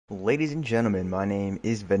Ladies and gentlemen, my name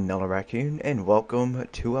is Vanillaraccoon and welcome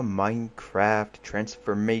to a Minecraft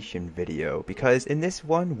transformation video, because in this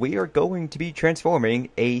one we are going to be transforming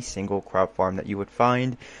a single crop farm that you would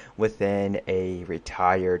find within a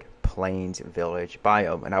retired plains village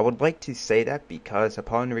biome. And I would like to say that because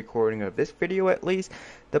upon the recording of this video at least,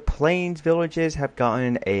 the plains villages have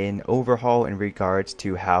gotten an overhaul in regards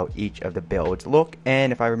to how each of the builds look,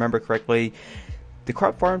 and if I remember correctly, the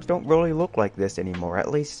crop farms don't really look like this anymore.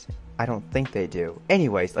 At least, I don't think they do.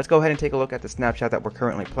 Anyways, let's go ahead and take a look at the snapshot that we're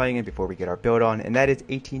currently playing in before we get our build on, and that is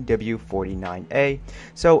 18W49A.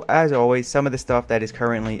 So, as always, some of the stuff that is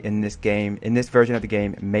currently in this game, in this version of the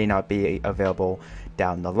game, may not be available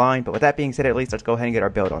down the line. But with that being said, at least let's go ahead and get our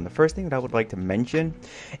build on. The first thing that I would like to mention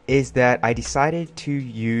is that I decided to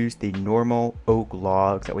use the normal oak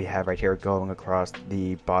logs that we have right here going across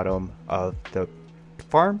the bottom of the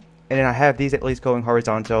farm. And then I have these at least going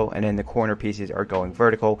horizontal, and then the corner pieces are going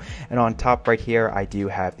vertical. And on top right here, I do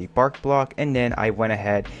have the bark block, and then I went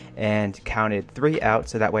ahead and counted 3 out,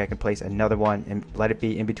 so that way I can place another one and let it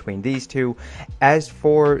be in between these two. As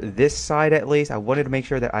for this side at least, I wanted to make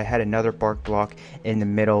sure that I had another bark block in the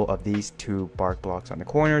middle of these 2 bark blocks on the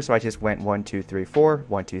corner. So I just went 1, 2, 3, 4,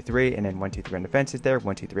 1, 2, 3, and then 1, 2, 3 on the fences there,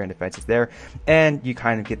 1, 2, 3 on the fences there, and you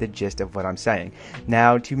kind of get the gist of what I'm saying.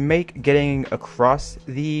 Now, to make getting across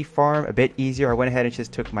the farm a bit easier, I went ahead and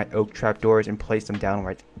just took my oak trapdoors and placed them down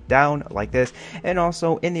right down like this. And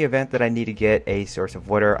also, in the event that I need to get a source of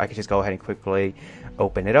water, I can just go ahead and quickly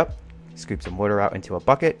open it up, scoop some water out into a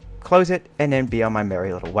bucket, close it, and then be on my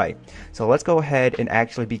merry little way. So let's go ahead and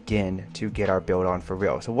actually begin to get our build on for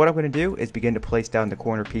real. So what I'm going to do is begin to place down the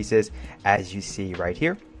corner pieces as you see right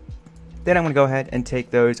here. Then I'm going to go ahead and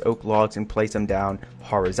take those oak logs and place them down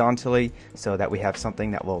horizontally so that we have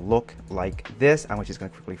something that will look like this. I'm just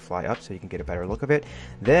going to quickly fly up so you can get a better look of it.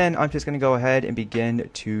 Then I'm just going to go ahead and begin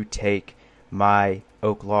to take my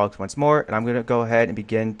oak logs once more, and I'm going to go ahead and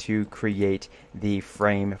begin to create the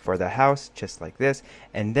frame for the house just like this.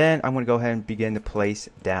 And then I'm going to go ahead and begin to place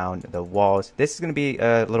down the walls. This is going to be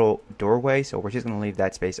a little doorway, so we're just going to leave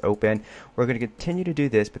that space open. We're going to continue to do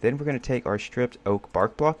this, but then we're going to take our stripped oak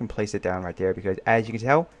bark block and place it down right there, because as you can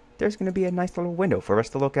tell, there's going to be a nice little window for us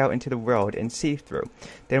to look out into the world and see through.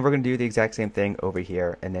 Then we're going to do the exact same thing over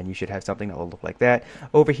here, and then you should have something that will look like that.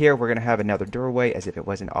 Over here, we're going to have another doorway, as if it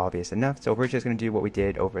wasn't obvious enough. So we're just going to do what we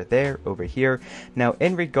did over there, over here. Now,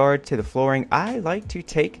 in regard to the flooring, I like to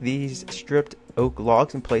take these stripped oak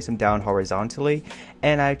logs and place them down horizontally,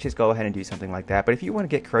 and I just go ahead and do something like that. But if you want to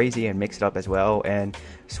get crazy and mix it up as well and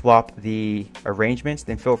swap the arrangements,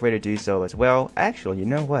 then feel free to do so as well. Actually, you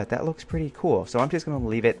know what, that looks pretty cool, so I'm just going to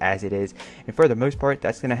leave it as it is, and for the most part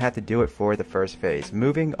that's going to have to do it for the first phase.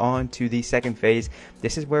 Moving on to the second phase,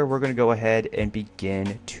 this is where we're going to go ahead and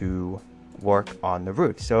begin to work on the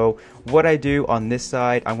roof. So what I do on this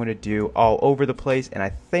side, I'm going to do all over the place, and I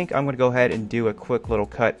think I'm going to go ahead and do a quick little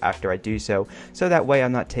cut after I do so that way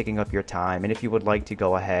I'm not taking up your time. And if you would like to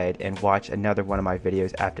go ahead and watch another one of my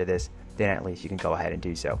videos after this, then at least you can go ahead and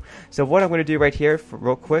do so. So what I'm going to do right here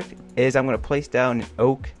real quick is I'm going to place down an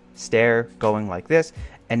oak stair going like this.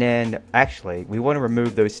 And then, actually, we want to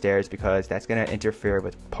remove those stairs because that's going to interfere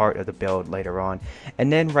with part of the build later on.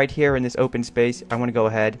 And then right here in this open space, I'm going to go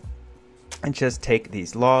ahead and just take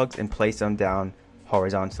these logs and place them down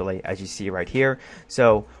horizontally, as you see right here.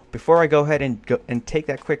 So before I go ahead and take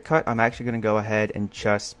that quick cut, I'm actually going to go ahead and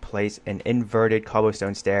just place an inverted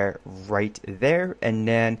cobblestone stair right there, and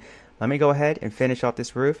then let me go ahead and finish off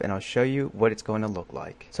this roof, and I'll show you what it's going to look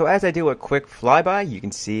like. So as I do a quick flyby, you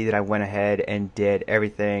can see that I went ahead and did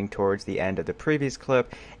everything towards the end of the previous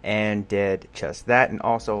clip and did just that. And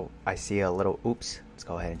also I see a little oops. Let's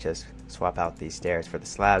go ahead and just swap out these stairs for the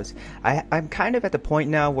slabs. I'm kind of at the point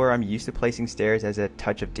now where I'm used to placing stairs as a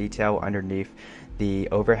touch of detail underneath the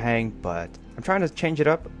overhang, but I'm trying to change it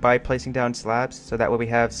up by placing down slabs so that way we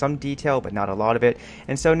have some detail but not a lot of it.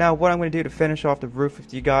 And so now what I'm going to do to finish off the roof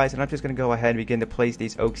with you guys, and I'm just going to go ahead and begin to place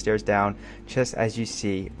these oak stairs down just as you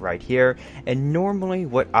see right here. And normally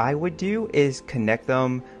what I would do is connect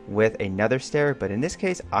them with another stair, but in this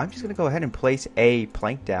case I'm just going to go ahead and place a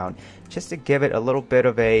plank down just to give it a little bit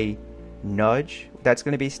of a nudge that's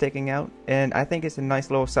going to be sticking out, and I think it's a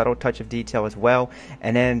nice little subtle touch of detail as well.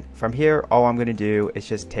 And then from here, all I'm going to do is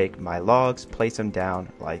just take my logs, place them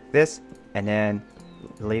down like this, and then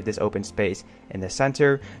leave this open space in the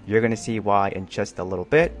center. You're going to see why in just a little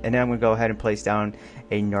bit. And then I'm going to go ahead and place down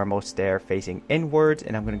a normal stair facing inwards,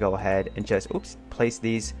 and I'm going to go ahead and just place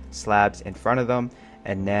these slabs in front of them.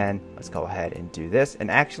 And then let's go ahead and do this. And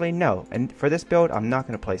actually no, and for this build I'm not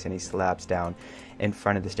going to place any slabs down in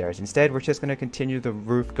front of the stairs. Instead, we're just going to continue the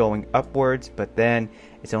roof going upwards, but then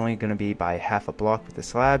it's only going to be by half a block with the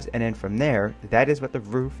slabs, and then from there, that is what the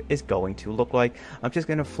roof is going to look like. I'm just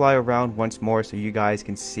going to fly around once more so you guys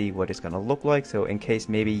can see what it's going to look like, so in case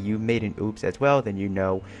maybe you made an oops as well, then you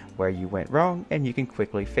know where you went wrong and you can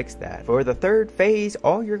quickly fix that. For the third phase,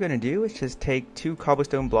 all you're going to do is just take 2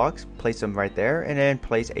 cobblestone blocks, place them right there, and then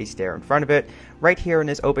place a stair in front of it. Right here in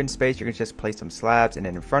this open space, you're going to just place some slabs, and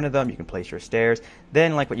then in front of them you can place your stairs.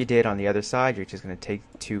 Then, like what you did on the other side, you're just going to take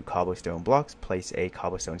 2 cobblestone blocks, place a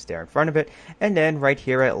cobblestone stair in front of it, and then right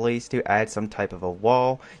here, at least to add some type of a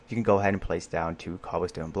wall, you can go ahead and place down 2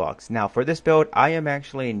 cobblestone blocks. Now for this build, I am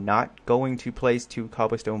actually not going to place 2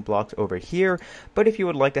 cobblestone blocks over here, but if you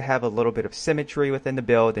would like to have a little bit of symmetry within the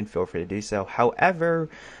build, then feel free to do so. However,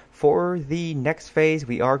 for the next phase,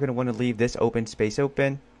 we are going to want to leave this open space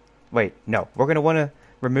open. Wait, no, we're going to want to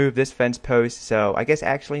remove this fence post, so I guess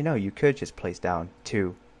actually no, you could just place down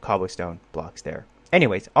 2 cobblestone blocks there.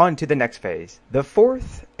 Anyways, on to the next phase. The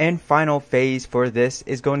fourth and final phase for this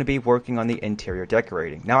is going to be working on the interior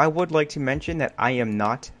decorating. Now, I would like to mention that I am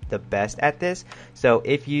not the best at this, so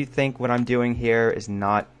if you think what I'm doing here is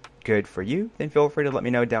not good for you, then feel free to let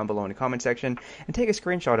me know down below in the comment section and take a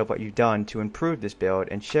screenshot of what you've done to improve this build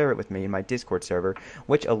and share it with me in my Discord server,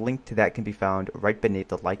 which a link to that can be found right beneath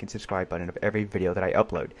the like and subscribe button of every video that I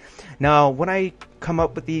upload. Now, when I come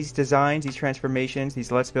up with these designs, these transformations,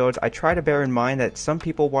 these let's builds, I try to bear in mind that some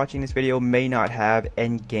people watching this video may not have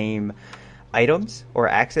end-game items or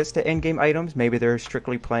access to end game items. Maybe they're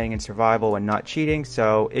strictly playing in survival and not cheating,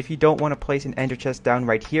 so if you don't want to place an ender chest down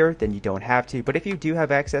right here, then you don't have to, but if you do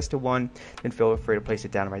have access to one, then feel free to place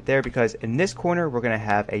it down right there, because in this corner we're going to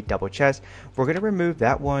have a double chest. We're going to remove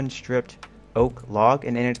that one stripped oak log,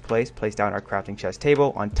 and in its place down our crafting chest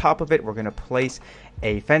table. On top of it, we're going to place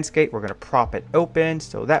a fence gate. We're going to prop it open,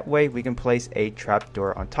 so that way we can place a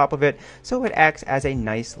trapdoor on top of it, so it acts as a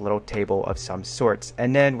nice little table of some sorts.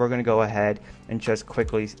 And then we're going to go ahead and just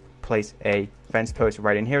quickly place a fence post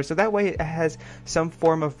right in here, so that way it has some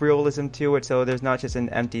form of realism to it, so there's not just an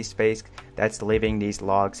empty space that's leaving these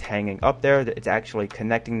logs hanging up there. It's actually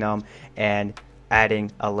connecting them and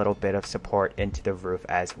adding a little bit of support into the roof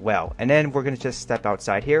as well. And then we're going to just step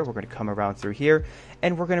outside here. We're going to come around through here,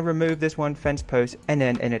 and we're going to remove this one fence post, and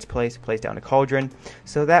then in its place down a cauldron,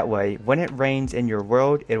 so that way when it rains in your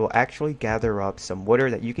world, it will actually gather up some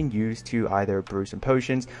water that you can use to either brew some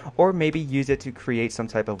potions, or maybe use it to create some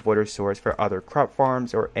type of water source for other crop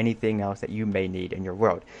farms or anything else that you may need in your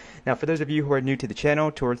world. Now, for those of you who are new to the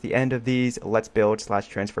channel, towards the end of these let's build /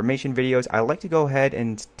 transformation videos, I like to go ahead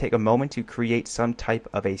and take a moment to create some type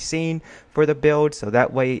of a scene for the build, so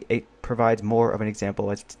that way it provides more of an example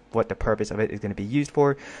as to what the purpose of it is going to be used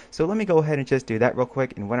for. So let me go ahead and just do that real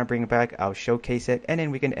quick, and when I bring it back, I'll showcase it, and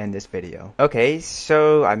then we can end this video. Okay,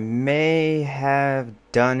 so I may have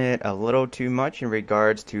done it a little too much in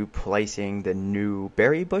regards to placing the new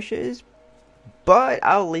berry bushes, but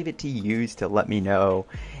I'll leave it to you to let me know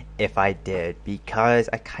if I did, because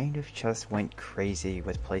I kind of just went crazy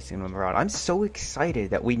with placing them around. I'm so excited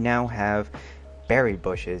that we now have berry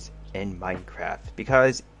bushes in Minecraft,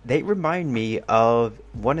 because they remind me of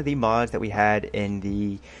one of the mods that we had in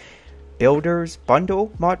the Builders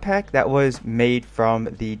Bundle mod pack that was made from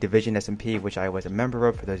the Division SMP, which I was a member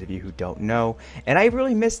of, for those of you who don't know. And I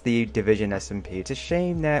really miss the Division SMP. It's a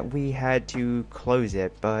shame that we had to close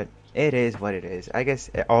it, but it is what it is. I guess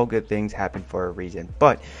all good things happen for a reason.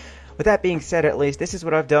 But with that being said, at least, this is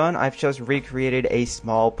what I've done. I've just recreated a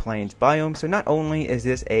small plains biome. So not only is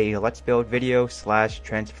this a let's build video /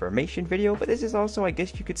 transformation video, but this is also, I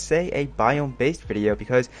guess you could say, a biome based video,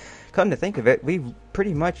 because come to think of it, we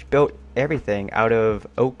pretty much built everything out of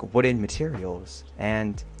oak wooden materials,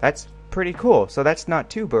 and that's pretty cool. So that's not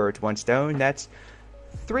 2 birds, 1 stone, that's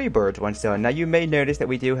 3 birds, 1 stone. Now you may notice that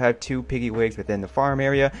we do have 2 piggy wigs within the farm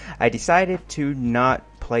area. I decided to not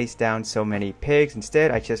place down so many pigs.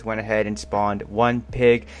 Instead, I just went ahead and spawned 1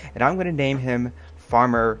 pig, and I'm going to name him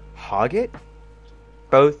Farmer Hoggett,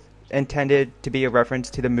 both intended to be a reference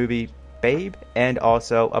to the movie Babe, and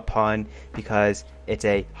also a pun because it's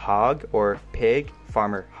a hog or pig,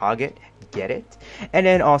 Farmer Hoggett, get it? And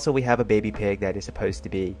then also we have a baby pig that is supposed to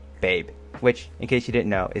be Babe, which, in case you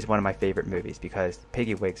didn't know, is one of my favorite movies, because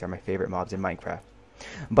piggy wigs are my favorite mobs in Minecraft.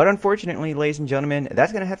 But unfortunately, ladies and gentlemen,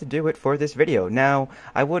 that's going to have to do it for this video. Now,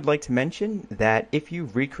 I would like to mention that if you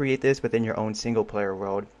recreate this within your own single player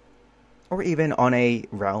world, or even on a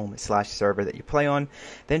realm/server that you play on,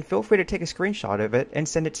 then feel free to take a screenshot of it and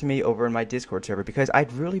send it to me over in my Discord server, because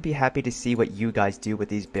I'd really be happy to see what you guys do with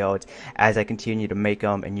these builds as I continue to make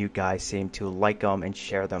them and you guys seem to like them and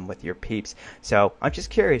share them with your peeps. So I'm just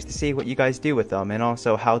curious to see what you guys do with them and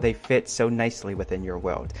also how they fit so nicely within your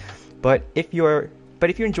world. But if you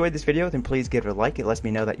enjoyed this video, then please give it a like. It lets me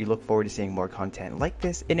know that you look forward to seeing more content like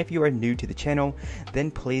this. And if you are new to the channel, then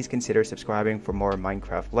please consider subscribing for more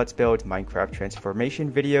Minecraft Let's Build, Minecraft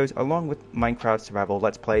transformation videos, along with Minecraft survival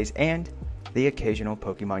Let's Plays and the occasional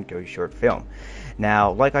Pokemon Go short film.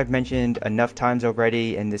 Now, like I've mentioned enough times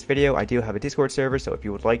already in this video, I do have a Discord server, so if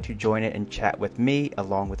you would like to join it and chat with me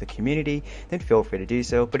along with the community, then feel free to do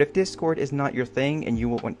so. But if Discord is not your thing and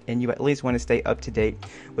you at least want to stay up to date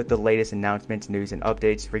with the latest announcements, news, and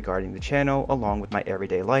updates regarding the channel along with my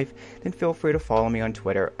everyday life, then feel free to follow me on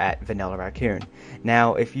Twitter at Vanillaraccoon.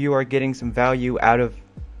 Now, if you are getting some value out of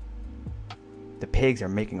the pigs are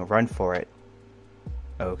making a run for it.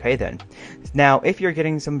 Okay then. Now, if you're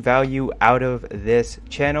getting some value out of this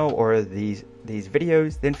channel or these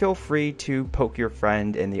videos, then feel free to poke your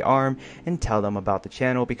friend in the arm and tell them about the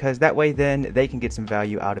channel, because that way then they can get some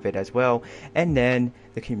value out of it as well, and then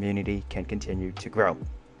the community can continue to grow.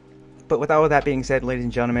 But with all of that being said, ladies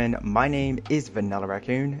and gentlemen, my name is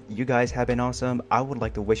Vanillaraccoon. You guys have been awesome. I would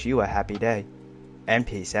like to wish you a happy day, and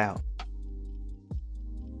peace out.